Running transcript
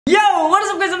What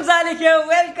is up guys, I'm Salih here.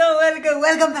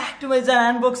 Welcome back to my channel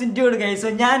Unboxing Dude guys. So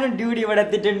ഞാനും ഡ്യൂഡി ഇവിടെ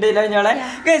എത്തിയിട്ടുണ്ട്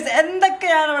guys.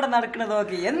 എന്തൊക്കെയാണ് ഇവിടെ നടക്കുന്നത്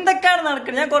നോക്കി. എന്തൊക്കെയാണ്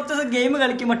നടക്കുന്നത്? ഞാൻ കുറച്ച് ദിവസം ഗെയിം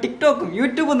കളിക്കുമ്പോൾ ടിക്ടോക്കും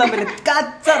യൂട്യൂബും തമ്മിൽ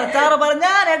ചാറ പറഞ്ഞ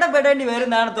ഞാൻ ഇടപെടേണ്ടി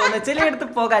വരുന്നതാണ് തോന്നുന്നത്. ചിലയിടത്ത്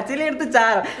പോകാം, ചിലയിടത്ത്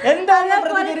ചാറ. എന്താണ്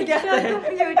പ്രതികരിക്കാത്തത്?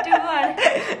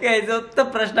 ഒത്ത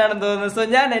പ്രശ്നമാണെന്ന് തോന്നുന്നു. സോ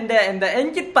ഞാൻ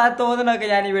എനിക്ക് തോന്നുന്നതൊക്കെ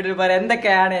ഞാൻ ഈ വീഡിയോയിൽ പറയാം.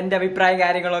 എന്തൊക്കെയാണ് എന്റെ അഭിപ്രായം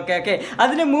കാര്യങ്ങളൊക്കെ. ഓക്കെ,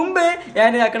 അതിന് മുമ്പ് ഞാൻ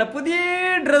ഇതാക്കണ പുതിയ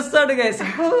ഡ്രസ്സാണ് ഗൈസ്.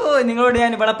 നിങ്ങളോട്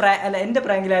ഞാൻ ഇവിടെ അല്ല എന്റെ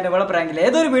പ്രാങ്കിലാണ് ഇവിടെ പ്രാങ്കില്ല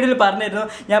ഏതൊരു വീഡിയോയിൽ പറഞ്ഞിരുന്നു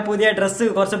ഞാൻ പുതിയ ഡ്രസ്സ്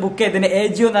കുറച്ച് ബുക്ക് ചെയ്തിട്ടുണ്ട്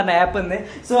AJIO എന്ന് പറഞ്ഞ ആപ്പിൽ നിന്ന്.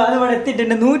 സോ അത് ഇവിടെ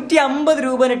എത്തിയിട്ടുണ്ട്. 150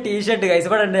 രൂപ ടീഷർട്ട് ഗൈസ്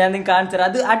ഇവിടെ ഉണ്ട്. ഞാൻ നിങ്ങൾക്ക് കാണിച്ചു തരാം.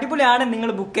 അത് അടിപൊളിയാണ്. നിങ്ങൾ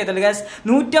ബുക്ക് ചെയ്തത് ഗൈസ്.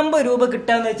 150 രൂപ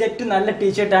കിട്ടാന്ന് വെച്ചാൽ ഏറ്റവും നല്ല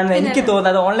ടീഷർട്ട് ആണെന്ന് എനിക്ക്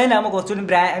തോന്നുന്നത്. അത് ഓൺലൈനാകുമ്പോൾ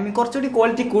കുറച്ചുകൂടി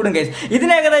ക്വാളിറ്റി കൂടും ഗൈസ്.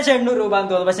 ഇതിന് ഏകദേശം 800 രൂപ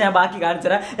എന്ന് തോന്നുന്നു. പക്ഷെ ഞാൻ ബാക്കി കാണിച്ചു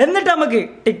തരാം. എന്നിട്ട് നമുക്ക്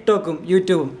ടിക്ടോക്കും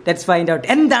യൂട്യൂബും ലെറ്റ്സ് ഫൈൻഡ് ഔട്ട്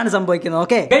എന്താണ് സംഭവിക്കുന്നത്.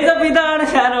 ഓക്കെ ഗൈസ്, അപ്പൊ ഇതാണ്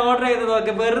ഞാൻ ഓർഡർ ചെയ്ത്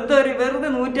നോക്കി. വെറുതെ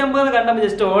 150 കണ്ടപ്പോൾ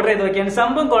ജസ്റ്റ് ഓർഡർ ചെയ്ത് നോക്കിയാണ്.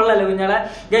 സംഭവം കൊള്ളല്ലോ കുഞ്ഞാളെ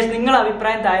ഗൈസ്. നിങ്ങളുടെ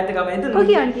അഭിപ്രായം താഴത്ത് കമന്റ്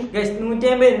ഗൈസ്.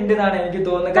 150 ഉണ്ട് എന്നാണ് എനിക്ക്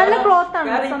തോന്നുന്നത്. കാരണം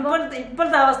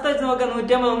ഇപ്പോഴത്തെ അവസ്ഥ വെച്ച് നോക്കാൻ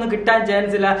 150 ഒന്നും കിട്ടാൻ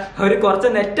ചാൻസ് ഇല്ല. ഒരു കുറച്ച്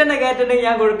നെറ്റ് തന്നെ കയറ്റുണ്ടെങ്കിൽ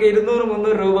ഞാൻ കൊടുക്കുക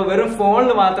 200-300 രൂപ വെറും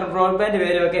ഫോണിൽ മാത്രം ബ്രോഡ്ബാൻഡ്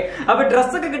വരും. ഓക്കെ, അപ്പൊ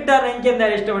ഡ്രസ്സൊക്കെ കിട്ടാറ് എനിക്ക്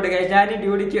എന്തായാലും ഇഷ്ടപ്പെട്ടു ഗൈസ്. ഞാൻ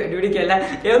ഡ്യൂഡിക്കല്ല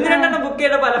 1-2 ബുക്ക്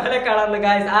ചെയ്ത പല കളറില്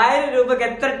ഗൈസ്. 1000 രൂപക്ക്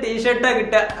എത്ര ടീഷർട്ടാ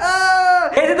കിട്ടുക.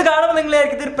 ഇത് കാണുമ്പോൾ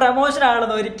നിങ്ങളായിരിക്കും ഇതൊരു പ്രൊമോഷൻ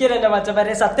ആണെന്ന്. ഒരിക്കലല്ല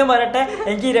മച്ചന്മാരെ, സത്യം പറയട്ടെ.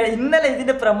 എനിക്ക് ഇന്നലെ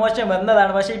ഇതിന്റെ പ്രൊമോഷൻ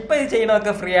വന്നതാണ്. പക്ഷെ ഇപ്പൊ ഇത്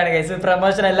ചെയ്യണമൊക്കെ ഫ്രീ ആണ് ഗൈസ്.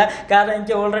 പ്രൊമോഷൻ അല്ല, കാരണം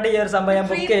എനിക്ക് ഓൾറെഡി ഈ ഒരു സംഭവം ഞാൻ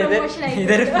ബുക്ക് ചെയ്ത്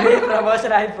ഇതൊരു ഫ്രീ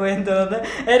പ്രൊമോഷൻ ആയി പോയെന്ന് തോന്നുന്നു.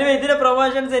 എനിവേ ഇതിന്റെ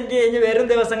പ്രൊമോഷൻസ് എനിക്ക് കഴിഞ്ഞ് വരും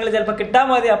ദിവസങ്ങളിൽ ചിലപ്പോൾ കിട്ടാൻ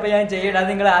മതി. അപ്പൊ ഞാൻ ചെയ്യണം. അത്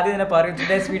നിങ്ങൾ ആദ്യം തന്നെ പറയും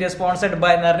ടുഡേസ് വീഡിയോ സ്പോൺസർഡ്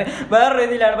ബൈ എന്ന് പറഞ്ഞ് വേറെ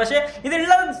രീതിയിലാണ്. പക്ഷെ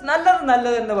ഇതുള്ളത്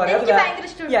നല്ലത് എന്ന് പറയാം.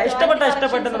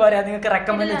 ഇഷ്ടപ്പെട്ടെന്ന് പറയാം. നിങ്ങൾക്ക്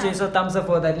റെക്കമെൻഡ് ചെയ്യും. So thumbs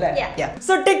up for that അല്ലേ.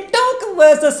 So TikTok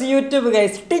versus YouTube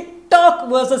guys. TikTok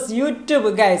versus YouTube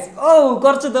guys.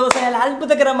 കുറച്ച് ദിവസങ്ങൾ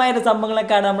അത്ഭുതകരമായ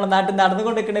സംഭവങ്ങളൊക്കെയാണ് നമ്മുടെ നാട്ടിൽ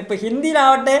നടന്നുകൊണ്ടിരിക്കുന്നത്. ഇപ്പൊ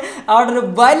ഹിന്ദിയിലാവട്ടെ അവിടെ ഒരു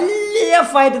വലിയ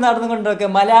ഫൈറ്റ് നടന്നുകൊണ്ടിരിക്കുക.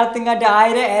 മലയാളത്തിൻകാട്ടി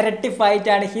 1000 ഇരട്ടി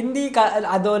ഫൈറ്റാണ് ഹിന്ദി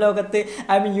അധോലോകത്ത്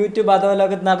യൂട്യൂബ്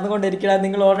അധോലോകത്ത് നടന്നുകൊണ്ടിരിക്കുന്നത്.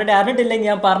 നിങ്ങൾ ഓൾറെഡി അറിഞ്ഞിട്ടില്ലെങ്കിൽ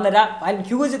ഞാൻ പറഞ്ഞുതരാം.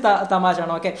 ഹ്യൂജ്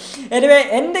തമാശയാണ്. ഓക്കെ, എനിവേ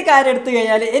എന്റെ കാര്യം എടുത്തു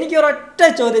കഴിഞ്ഞാൽ എനിക്ക് ഒരൊറ്റ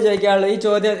ചോദ്യം ചോദിക്കാനുള്ളൂ. ഈ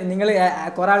ചോദ്യം നിങ്ങൾ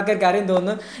കുറെ ആൾക്കാർക്ക് അറിയും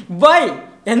തോന്നുന്നു. വൈ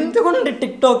എന്തുകൊണ്ട്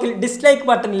ടിക്ടോക്കിൽ ഡിസ്ലൈക്ക്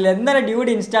ബട്ടൺ ഇല്ല? എന്നാലും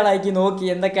ഡ്യൂഡി ഇൻസ്റ്റാൾ ആക്കി നോക്കി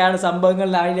എന്തൊക്കെയാണ് സംഭവങ്ങൾ,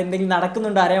 അതിൽ എന്തെങ്കിലും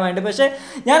നടക്കുന്നുണ്ടോ അറിയാൻ വേണ്ടി. പക്ഷെ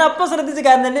ഞാൻ അപ്പോൾ ശ്രദ്ധിച്ച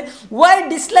കാര്യം തന്നെ വൈ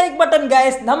ഡിസ്ലൈക്ക് ബട്ടൺ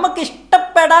ഗൈസ്. നമുക്ക്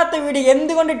ഇഷ്ടപ്പെടാത്ത വീഡിയോ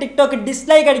എന്തുകൊണ്ട് ടിക്ടോക്ക്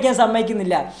ഡിസ്ലൈക്ക് അടിക്കാൻ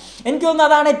സമ്മതിക്കുന്നില്ല? എനിക്ക് തോന്നുന്നു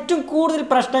അതാണ് ഏറ്റവും കൂടുതൽ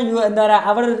പ്രശ്നം. എന്താ പറയുക,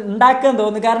 അവർ ഉണ്ടാക്കാൻ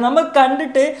തോന്നുന്നു. കാരണം നമുക്ക്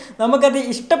കണ്ടിട്ട് നമുക്കത്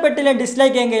ഇഷ്ടപ്പെട്ടില്ല,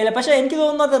 ഡിസ്ലൈക്ക് ചെയ്യാൻ കഴിയില്ല. പക്ഷേ എനിക്ക്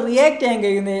തോന്നുന്നു അത് റിയാക്ട് ചെയ്യാൻ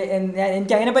കഴിയുന്നത്.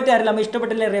 എനിക്ക് അതിനെപ്പറ്റി അറിയില്ല, നമ്മൾ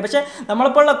ഇഷ്ടപ്പെട്ടില്ല അറിയാം. പക്ഷേ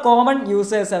നമ്മളിപ്പോഴുള്ള കോമൺ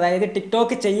യൂസേഴ്സ്, അതായത്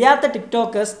ടിക്ടോക്ക് ചെയ്യാത്ത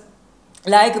ടിക്ടോക്കേഴ്സ്,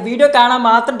 ലൈക്ക് വീഡിയോ കാണാൻ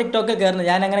മാത്രം ടിക്ടോക്കിൽ കയറുന്നത്.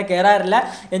 ഞാൻ അങ്ങനെ കയറാറില്ല.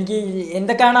 എനിക്ക്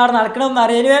എന്തൊക്കെയാണ് അവിടെ നടക്കണമെന്ന്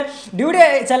അറിയാൻ ഡ്യൂഡി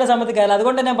ചില സമയത്ത് കയറില്ല.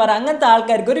 അതുകൊണ്ട് ഞാൻ പറയാം, അങ്ങനത്തെ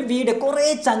ആൾക്കാർക്ക് ഒരു വീഡിയോ കുറേ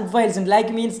ചങ്ക് ഫയൽസ് ഉണ്ട്.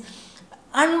 Like means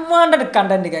unwanted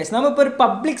content guys. നമുക്കിപ്പോൾ ഒരു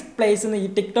പബ്ലിക് പ്ലേസിൽ നിന്ന് ഈ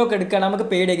ടിക്ടോക്ക് എടുക്കുകയാണ്, നമുക്ക്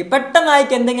പേടിയാക്കി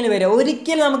പെട്ടെന്നായിക്ക് എന്തെങ്കിലും വരിക.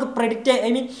 ഒരിക്കലും നമുക്ക്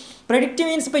പ്രെഡിക്റ്റ്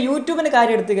മീൻസ് ഇപ്പോൾ യൂട്യൂബിൻ്റെ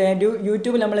കാര്യം എടുത്ത് കഴിഞ്ഞാൽ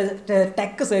യൂട്യൂബിൽ നമ്മൾ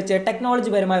ടെക് സെർച്ച് ചെയ്യുക, ടെക്നോളജി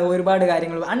പരമായ ഒരുപാട്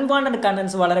കാര്യങ്ങൾ, അൺവാണ്ടഡ്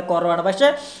കണ്ടൻസ് വളരെ കുറവാണ്. പക്ഷേ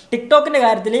ടിക്ടോക്കിൻ്റെ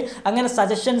കാര്യത്തിൽ അങ്ങനെ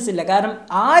സജഷൻസ് ഇല്ല. കാരണം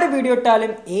ആര് വീഡിയോ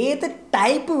ഇട്ടാലും, ഏത്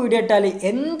ടൈപ്പ് വീഡിയോ ഇട്ടാലും,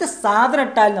 എന്ത് സാധനം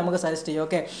ഇട്ടാലും നമുക്ക് സജസ്റ്റ് ചെയ്യും.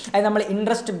 ഓക്കെ, അത് നമ്മൾ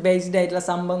ഇൻട്രസ്റ്റ് ബേസ്ഡ് ആയിട്ടുള്ള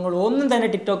സംഭവങ്ങൾ ഒന്നും തന്നെ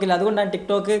ടിക്ടോക്കിൽ. അതുകൊണ്ടാണ്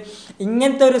ടിക്ടോക്ക്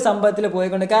ഇങ്ങനത്തെ ഒരു സംഭവത്തിൽ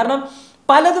പോയിക്കൊണ്ട്. കാരണം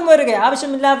പലതും ഒരു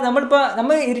ആവശ്യമില്ലാത്ത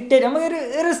നമ്മൾ ഇറിറ്റേറ്റ്, നമുക്കൊരു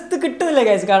റിസ്ക് കിട്ടുന്നില്ല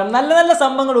ഗൈസ്. കാരണം നല്ല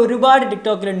സംഭവങ്ങൾ ഒരുപാട്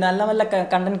ടിക്ടോക്കിലുണ്ട്. നല്ല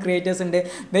കണ്ടന്റ് ക്രിയേറ്റേഴ്സ് ഉണ്ട്,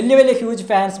 വലിയ ഹ്യൂജ്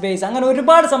ഫാൻസ് ബേസ്, അങ്ങനെ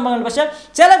ഒരുപാട് സംഭവങ്ങളുണ്ട്. പക്ഷെ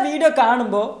ചില വീഡിയോ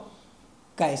കാണുമ്പോൾ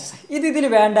ഗൈസ് ഇതിൽ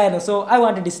വേണ്ടായിരുന്നു. So I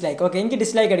want dislike. Okay, എനിക്ക്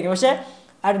ഡിസ്ലൈക്ക് അടിക്കും. പക്ഷേ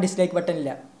ആ ഡിസ്ലൈക്ക് ബട്ടൺ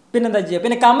ഇല്ല. പിന്നെന്താ ചെയ്യുക?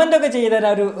 പിന്നെ കമൻറ്റൊക്കെ ചെയ്താൽ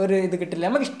ഒരു ഇത് കിട്ടില്ല.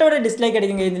 നമുക്ക് ഇഷ്ടപ്പെട്ട ഡിസ്ലൈക്ക്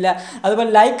അടിക്കാൻ കഴിയുന്നില്ല. അതുപോലെ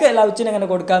ലൈക്ക് ലവ്ച്ചിന് അങ്ങനെ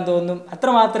കൊടുക്കാൻ തോന്നും. അത്ര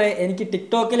മാത്രമേ എനിക്ക്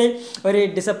ടിക്ടോക്കിൽ ഒരു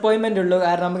ഡിസപ്പോയിൻമെൻ്റ് ഉള്ളൂ.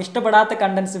 കാരണം നമുക്ക് ഇഷ്ടപ്പെടാത്ത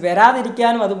കണ്ടൻസ്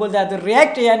വരാതിരിക്കാനും അതുപോലെ അത്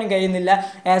റിയാക്ട് ചെയ്യാനും കഴിയുന്നില്ല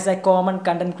as A common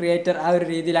content creator. ആ ഒരു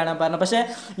രീതിയിലാണ് ഞാൻ പറഞ്ഞത്. പക്ഷേ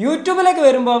യൂട്യൂബിലേക്ക്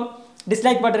വരുമ്പോൾ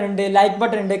ഡിസ്ലൈക്ക് ബട്ടൺ ഉണ്ട്, ലൈക്ക്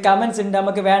ബട്ടൺ ഉണ്ട്, കമൻസ് ഉണ്ട്.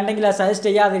 നമുക്ക് വേണ്ടെങ്കിൽ അത് സജസ്റ്റ്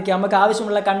ചെയ്യാതിരിക്കുക. നമുക്ക്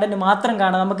ആവശ്യമുള്ള കണ്ടന്റ് മാത്രം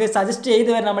കാണാം. നമുക്ക് സജസ്റ്റ് ചെയ്ത്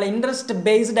വരാൻ നമ്മൾ ഇൻട്രസ്റ്റ്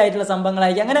ബേസ്ഡ് ആയിട്ടുള്ള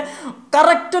സംഭവങ്ങളായിരിക്കും. അങ്ങനെ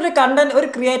കറക്റ്റ് ഒരു കണ്ടന്റ് ഒരു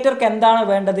ക്രിയേറ്റർക്ക് എന്താണ്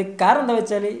വേണ്ടത്. കാരണം എന്താ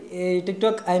വെച്ചാൽ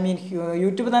ടിക്ടോക്ക്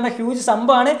യൂട്യൂബ് തന്നെ ഹ്യൂജ്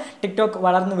സംഭവമാണ്. ടിക്ടോക്ക്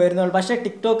വളർന്നു വരുന്നുള്ളൂ. പക്ഷേ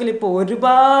ടിക്ടോക്കിൽ ഇപ്പോൾ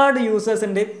ഒരുപാട് യൂസേഴ്സ്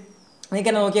ഉണ്ട്. നിങ്ങൾക്ക്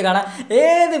തന്നെ നോക്കിയാൽ കാണാം.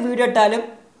 ഏത് വീഡിയോ ഇട്ടാലും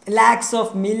ലാക്സ്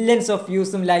ഓഫ് മില്യൺസ് ഓഫ്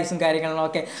വ്യൂസും ലൈക്സും കാര്യങ്ങളും.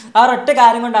 ഓക്കെ, ആ ഒറ്റ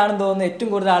കാര്യം കൊണ്ടാണെന്ന് തോന്നുന്നു ഏറ്റവും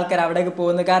കൂടുതൽ ആൾക്കാർ അവിടേക്ക്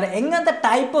പോകുന്നത്. കാരണം എങ്ങനത്തെ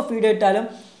ടൈപ്പ് ഓഫ് വീഡിയോ ഇട്ടാലും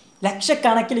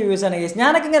ലക്ഷക്കണക്കിൽ വ്യൂസാണ് കേസ്.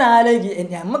 ഞാനൊക്കെ ഇങ്ങനെ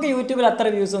ആലോചിക്കും, നമുക്ക് യൂട്യൂബിൽ അത്ര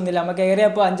വ്യൂസ് ഒന്നുമില്ല. നമുക്ക്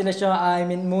ഏറിയപ്പോൾ 5 ലക്ഷം,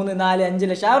 3, 4, 5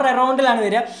 ലക്ഷം ആ ഒരു അറൗണ്ടിലാണ്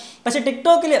വരിക. പക്ഷേ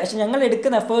ടിക്ടോക്കിൽ പക്ഷേ ഞങ്ങൾ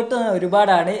എടുക്കുന്ന എഫേർട്ട്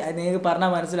ഒരുപാടാണ്. അത് നിങ്ങൾക്ക്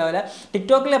പറഞ്ഞാൽ മനസ്സിലാവില്ല.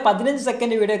 ടിക്ടോക്കിലെ 15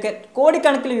 സെക്കൻഡ് വീഡിയോ ഒക്കെ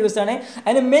കോടിക്കണക്കിൽ വ്യൂസാണ്.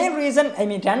 അതിന് മെയിൻ റീസൺ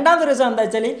രണ്ടാമത്തെ റീസൺ എന്താ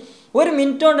വെച്ചാൽ ഒരു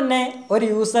മിനിറ്റ് കൊണ്ട് തന്നെ ഒരു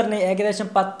യൂസറിന് ഏകദേശം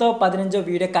 10-15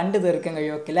 വീഡിയോ കണ്ടു തീർക്കാൻ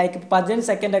കഴിയും. ഓക്കെ, ലൈക്ക് 15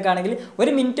 സെക്കൻഡ് ഒക്കെ ആണെങ്കിൽ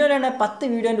ഒരു മിനിറ്റ് കൊണ്ട് തന്നെ 10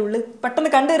 വീഡിയോൻ്റെ ഉള്ളിൽ പെട്ടെന്ന്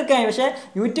കണ്ടു തീർക്കാൻ കഴിയും. പക്ഷേ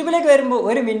യൂട്യൂബിലേക്ക് വരുമ്പോൾ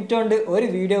ഒരു മിനിറ്റ് കൊണ്ട് ഒരു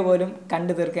വീഡിയോ പോലും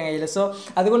കണ്ടു തീർക്കാൻ കഴിയില്ല. സോ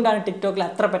അതുകൊണ്ടാണ് ടിക്ടോക്കിൽ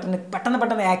അത്ര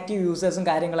പെട്ടെന്ന് ആക്റ്റീവ് യൂസേഴ്സും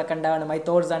കാര്യങ്ങളൊക്കെ ഉണ്ടാവുന്നത്. മൈ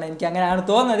തോട്ട്സ് ആണ്, എനിക്ക് അങ്ങനെയാണ്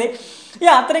തോന്നുന്നത്.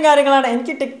 അത്രയും കാര്യങ്ങളാണ്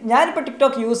എനിക്ക്. ഞാനിപ്പോൾ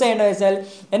ടിക്ടോക്ക് യൂസ് ചെയ്യേണ്ടത് വെച്ചാൽ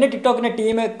എന്നെ ടിക്ടോക്കിൻ്റെ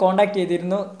ടീം കോൺടാക്ട്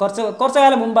ചെയ്തിരുന്നു കുറച്ച്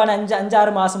കാലം മുമ്പാണ്,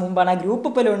 5-6 മാസം മുമ്പാണ്. ആ ഗ്രൂപ്പ്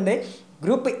ഇപ്പോഴും ഉണ്ട്.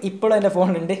 ഗ്രൂപ്പ് ഇപ്പോഴും എൻ്റെ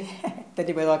ഫോണിലുണ്ട്,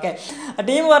 തെറ്റിപ്പോയത്. ഓക്കെ,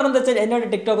 ടീം പറഞ്ഞത് വെച്ചാൽ എന്നോട്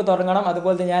ടിക്ടോക്ക് തുടങ്ങണം,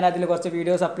 അതുപോലെ ഞാൻ അതിൽ കുറച്ച്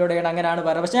വീഡിയോസ് അപ്ലോഡ് ചെയ്യണം, അങ്ങനെയാണ്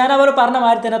പറയുന്നത്. പക്ഷേ ഞാൻ അവർ പറഞ്ഞ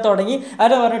മാതിരി തന്നെ തുടങ്ങി.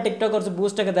 അവർ പറഞ്ഞു ടിക്ടോക്ക് കുറച്ച്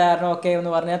ബൂസ്റ്റൊക്കെ തരണം, ഓക്കെ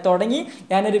എന്ന് പറഞ്ഞ് ഞാൻ തുടങ്ങി.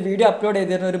 ഞാനൊരു വീഡിയോ അപ്ലോഡ്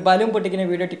ചെയ്തിരുന്നു, ഒരു ബലൂൺ പൊട്ടിക്കുന്ന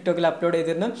വീഡിയോ ടിക്ടോക്കിൽ അപ്ലോഡ്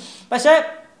ചെയ്തിരുന്നു. പക്ഷേ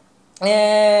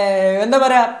എന്താ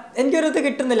പറയുക, എനിക്കൊരു ഇത്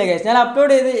കിട്ടുന്നില്ല ഗൈസ്. ഞാൻ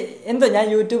അപ്ലോഡ് ചെയ്ത് ഞാൻ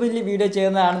യൂട്യൂബിൽ വീഡിയോ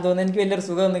ചെയ്യുന്നതാണെന്ന് തോന്നുന്നു. എനിക്ക് വലിയൊരു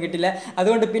സുഖമൊന്നും കിട്ടില്ല.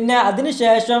 അതുകൊണ്ട് പിന്നെ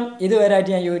അതിനുശേഷം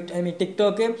ഇതുവരെയായിട്ട് ഞാൻ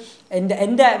ടിക്ടോക്ക്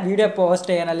എൻ്റെ വീഡിയോ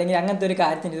പോസ്റ്റ് ചെയ്യാൻ അല്ലെങ്കിൽ അങ്ങനത്തെ ഒരു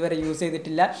കാര്യത്തിന് ഇതുവരെ യൂസ്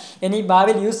ചെയ്തിട്ടില്ല. ഇനി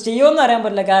ഭാവിയിൽ യൂസ് ചെയ്യുമെന്ന് അറിയാൻ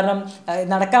പറ്റില്ല, കാരണം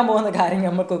നടക്കാൻ പോകുന്ന കാര്യം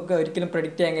നമുക്കൊക്കെ ഒരിക്കലും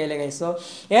പ്രെഡിക്റ്റ് ചെയ്യാൻ കഴിയില്ല ഗൈസ്. സോ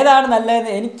ഏതാണ്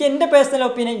നല്ലതെന്ന് എനിക്ക് എൻ്റെ പേഴ്സണൽ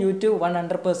ഒപ്പീനിയൻ യൂട്യൂബ്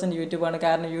 100% യൂട്യൂബാണ്.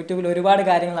 കാരണം യൂട്യൂബിൽ ഒരുപാട്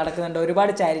കാര്യങ്ങൾ നടക്കുന്നുണ്ട്,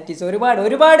 ഒരുപാട് ചാരിറ്റീസ്,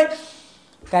 ഒരുപാട്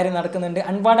കാര്യം നടക്കുന്നുണ്ട്.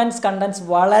 അൺവാണ്ടഡ് കണ്ടൻസ്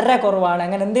വളരെ കുറവാണ്.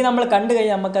 അങ്ങനെ എന്തെങ്കിലും നമ്മൾ കണ്ടു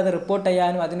കഴിഞ്ഞാൽ നമുക്കത് റിപ്പോർട്ട്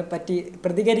ചെയ്യാനും അതിനെ പറ്റി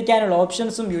പ്രതികരിക്കാനുള്ള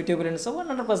ഓപ്ഷൻസും യൂട്യൂബിലുണ്ട്. So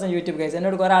 100% YouTube guys.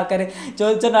 എന്നോട് കുറേ ആൾക്കാർ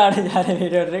ചോദിച്ചിട്ടാണ് ഞാൻ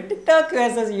video TikTok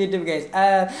versus YouTube guys.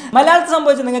 മലയാളത്തിൽ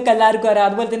സംഭവിച്ചത് നിങ്ങൾക്ക് എല്ലാവർക്കും അറിയാം.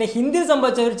 അതുപോലെ തന്നെ ഹിന്ദിയിൽ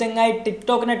സംഭവിച്ച ഒരു ചങ്ങായി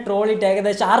ടിക്ടോക്കിനെ ട്രോളിയിട്ട്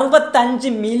ഏകദേശം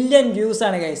 65 മില്യൺ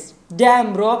വ്യൂസാണ് ഗൈസ്. ഡാം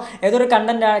ബ്രോ, ഏതൊരു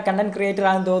കണ്ടന്റ് ക്രിയേറ്റർ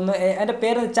ആണെന്ന് തോന്നുന്നു. എൻ്റെ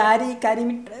പേര്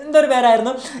എന്തൊരു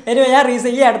പേരായിരുന്നു. ഞാൻ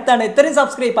ഈ അടുത്താണ് ഇത്രയും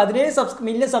 17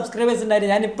 മില്യൺ സബ്സ്ക്രൈബേഴ്സ്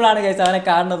ഉണ്ടായിരുന്നു. ഞാൻ ഇപ്പോഴാണ് ഗൈസ് അവനെ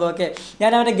കാണുന്നത്. ഓക്കെ,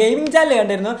 ഞാൻ അവൻ്റെ ഗെയിമിംഗ് ചാനൽ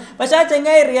കണ്ടിരുന്നു. പക്ഷേ ആ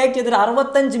ചെങ്ങായി റിയാക്ട് ചെയ്തിട്ട്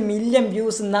 65 മില്യൺ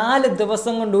വ്യൂസ്, 4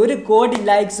 ദിവസം കൊണ്ട് 1 കോടി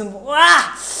ലൈക്സും.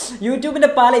 യൂട്യൂബിൻ്റെ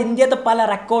ഇന്ത്യത്തെ പല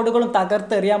റെക്കോർഡുകളും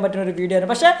തകർത്തെറിയാൻ പറ്റുന്ന ഒരു വീഡിയോ ആണ്.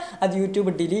 പക്ഷേ അത്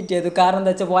യൂട്യൂബ് ഡിലീറ്റ് ചെയ്തു. കാരണം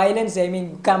എന്താ വെച്ചാൽ violence,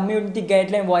 community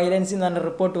guide line violence എന്ന് പറഞ്ഞ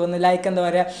റിപ്പോർട്ട് വന്നു. ലൈക്ക് എന്താ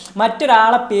പറയുക,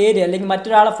 മറ്റൊരാളെ പേര് അല്ലെങ്കിൽ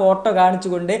മറ്റൊരാളെ ഫോട്ടോ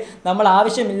കാണിച്ചുകൊണ്ട് നമ്മൾ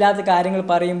ആവശ്യമില്ലാത്ത കാര്യങ്ങൾ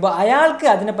പറയുമ്പോൾ അയാൾക്ക്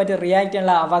അതിനെപ്പറ്റി റിയാക്ട്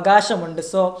ചെയ്യാനുള്ള അവകാശമുണ്ട്.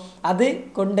 സോ അത്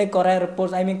കൊണ്ട് കുറേ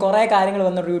റിപ്പോർട്ട്സ് കുറേ കാര്യങ്ങൾ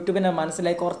വന്നു. യൂട്യൂബിനെ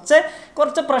മനസ്സിലായി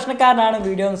കുറച്ച് പ്രശ്നക്കാരനാണ്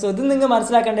വീഡിയോ. സോ ഇത് നിങ്ങൾ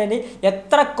മനസ്സിലാക്കേണ്ടത്,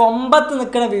 എത്ര കൊമ്പത്ത്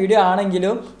നിൽക്കുന്ന വീഡിയോ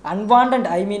ആണെങ്കിലും അൺവാണ്ടഡ്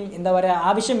എന്താ പറയുക,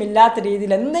 ആവശ്യമില്ലാത്ത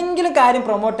രീതിയിൽ എന്തെങ്കിലും കാര്യം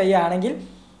പ്രൊമോട്ട് ചെയ്യുകയാണെങ്കിൽ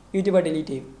യൂട്യൂബ്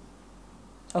ഡിലീറ്റ് ചെയ്യും.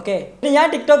 ഓക്കെ, പിന്നെ ഞാൻ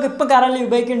ടിക്ടോക്ക് ഇപ്പം കറൻറ്റ്ലി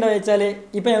ഉപയോഗിക്കുന്നുണ്ടോ ചോദിച്ചാൽ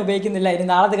ഇപ്പം ഞാൻ ഉപയോഗിക്കുന്നില്ല. ഇനി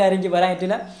നാളത്തെ കാര്യം എനിക്ക് പറയാൻ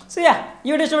പറ്റില്ല. സോ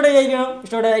ഈ വീഡിയോ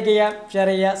ഇഷ്ടം ലൈക്ക് ചെയ്യുക, ഷെയർ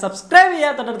ചെയ്യുക, സബ്സ്ക്രൈബ്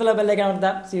ചെയ്യുക, തൊട്ടടുത്തുള്ള ബെല്ലൈക്കൺ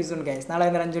അമർത്തുക. See you soon guys. നാളെ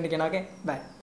 5 മണിക്കാണ്. Okay, by.